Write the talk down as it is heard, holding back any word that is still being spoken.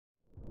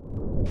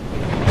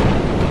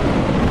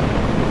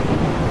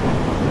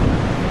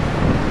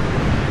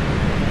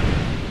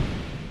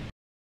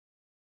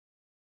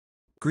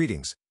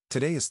Greetings.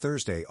 Today is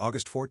Thursday,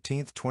 August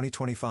 14th,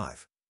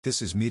 2025.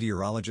 This is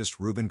meteorologist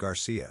Ruben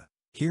Garcia.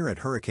 Here at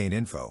Hurricane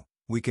Info,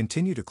 we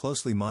continue to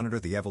closely monitor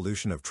the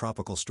evolution of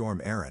Tropical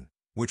Storm Erin,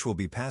 which will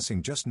be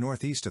passing just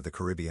northeast of the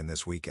Caribbean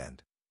this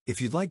weekend.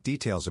 If you'd like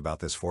details about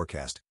this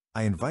forecast,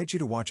 I invite you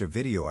to watch a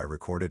video I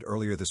recorded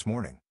earlier this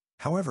morning.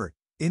 However,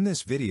 in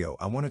this video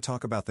I want to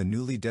talk about the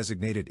newly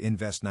designated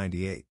Invest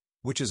 98,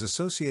 which is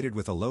associated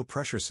with a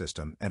low-pressure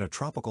system and a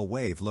tropical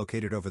wave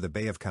located over the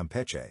Bay of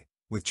Campeche,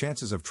 with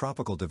chances of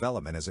tropical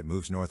development as it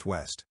moves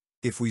northwest.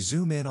 If we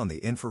zoom in on the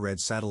infrared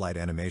satellite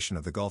animation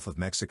of the Gulf of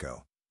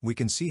Mexico, we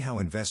can see how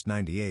Invest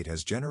 98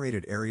 has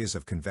generated areas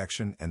of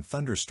convection and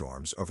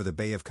thunderstorms over the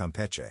Bay of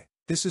Campeche.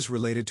 This is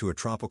related to a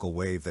tropical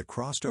wave that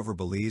crossed over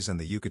Belize and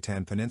the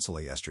Yucatan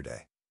Peninsula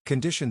yesterday.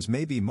 Conditions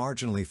may be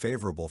marginally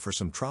favorable for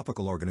some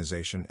tropical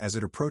organization as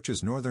it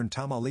approaches northern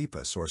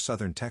Tamaulipas or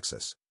southern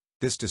Texas.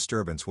 This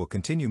disturbance will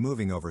continue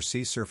moving over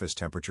sea surface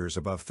temperatures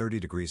above 30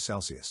 degrees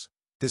Celsius.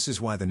 This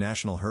is why the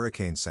National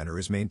Hurricane Center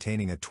is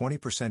maintaining a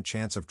 20%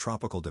 chance of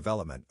tropical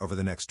development over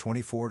the next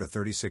 24 to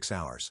 36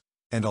 hours.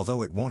 And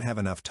although it won't have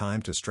enough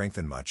time to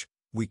strengthen much,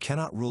 we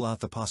cannot rule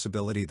out the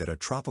possibility that a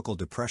tropical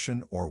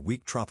depression or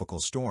weak tropical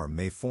storm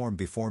may form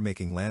before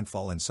making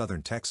landfall in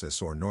southern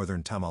Texas or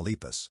northern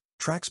Tamaulipas.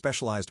 Track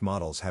specialized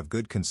models have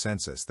good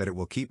consensus that it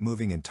will keep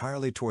moving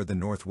entirely toward the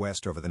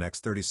northwest over the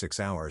next 36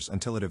 hours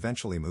until it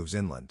eventually moves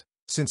inland.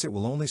 Since it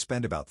will only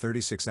spend about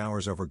 36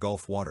 hours over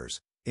Gulf waters,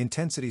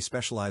 intensity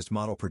specialized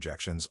model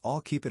projections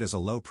all keep it as a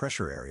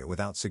low-pressure area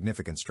without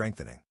significant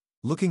strengthening.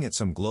 Looking at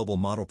some global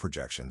model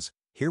projections,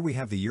 here we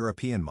have the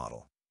European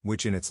model,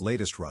 which in its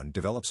latest run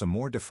develops a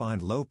more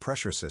defined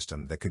low-pressure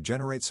system that could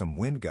generate some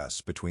wind gusts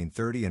between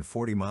 30 and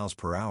 40 miles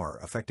per hour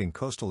affecting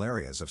coastal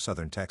areas of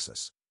southern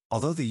Texas.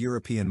 Although the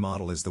European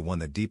model is the one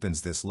that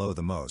deepens this low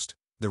the most,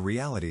 the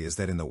reality is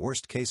that in the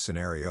worst-case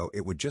scenario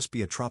it would just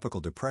be a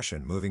tropical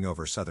depression moving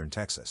over southern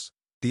Texas.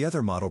 The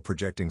other model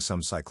projecting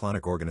some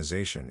cyclonic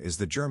organization is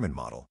the German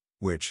model,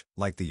 which,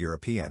 like the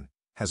European,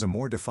 has a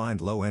more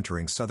defined low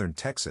entering southern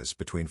Texas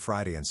between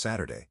Friday and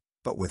Saturday,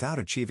 but without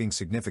achieving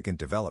significant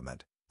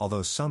development,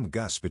 although some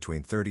gusts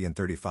between 30 and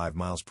 35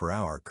 miles per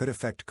hour could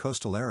affect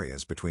coastal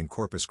areas between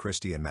Corpus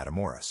Christi and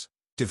Matamoros.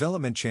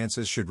 Development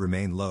chances should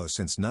remain low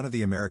since none of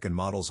the American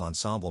model's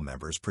ensemble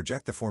members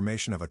project the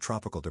formation of a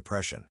tropical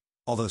depression,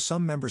 although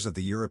some members of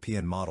the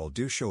European model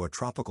do show a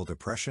tropical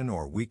depression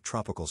or weak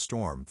tropical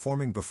storm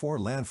forming before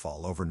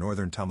landfall over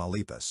northern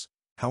Tamaulipas.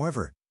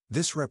 However,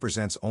 this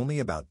represents only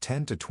about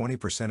 10 to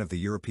 20% of the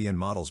European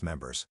model's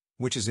members,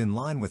 which is in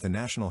line with the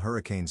National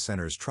Hurricane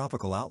Center's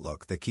tropical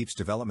outlook that keeps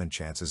development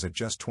chances at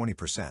just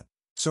 20%.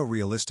 So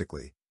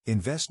realistically,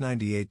 Invest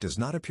 98 does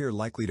not appear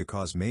likely to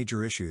cause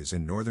major issues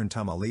in northern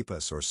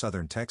Tamaulipas or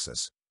southern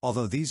Texas,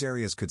 although these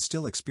areas could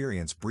still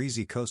experience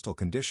breezy coastal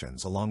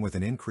conditions along with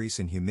an increase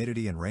in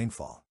humidity and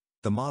rainfall.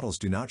 The models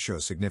do not show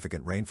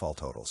significant rainfall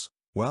totals.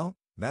 Well,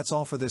 that's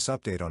all for this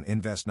update on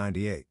Invest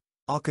 98.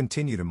 I'll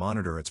continue to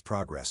monitor its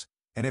progress,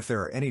 and if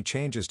there are any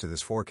changes to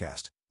this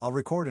forecast, I'll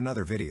record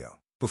another video.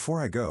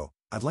 Before I go,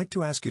 I'd like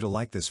to ask you to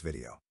like this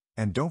video,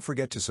 and don't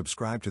forget to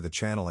subscribe to the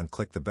channel and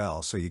click the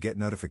bell so you get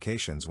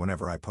notifications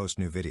whenever I post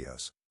new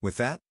videos. With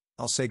that,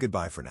 I'll say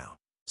goodbye for now.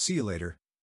 See you later.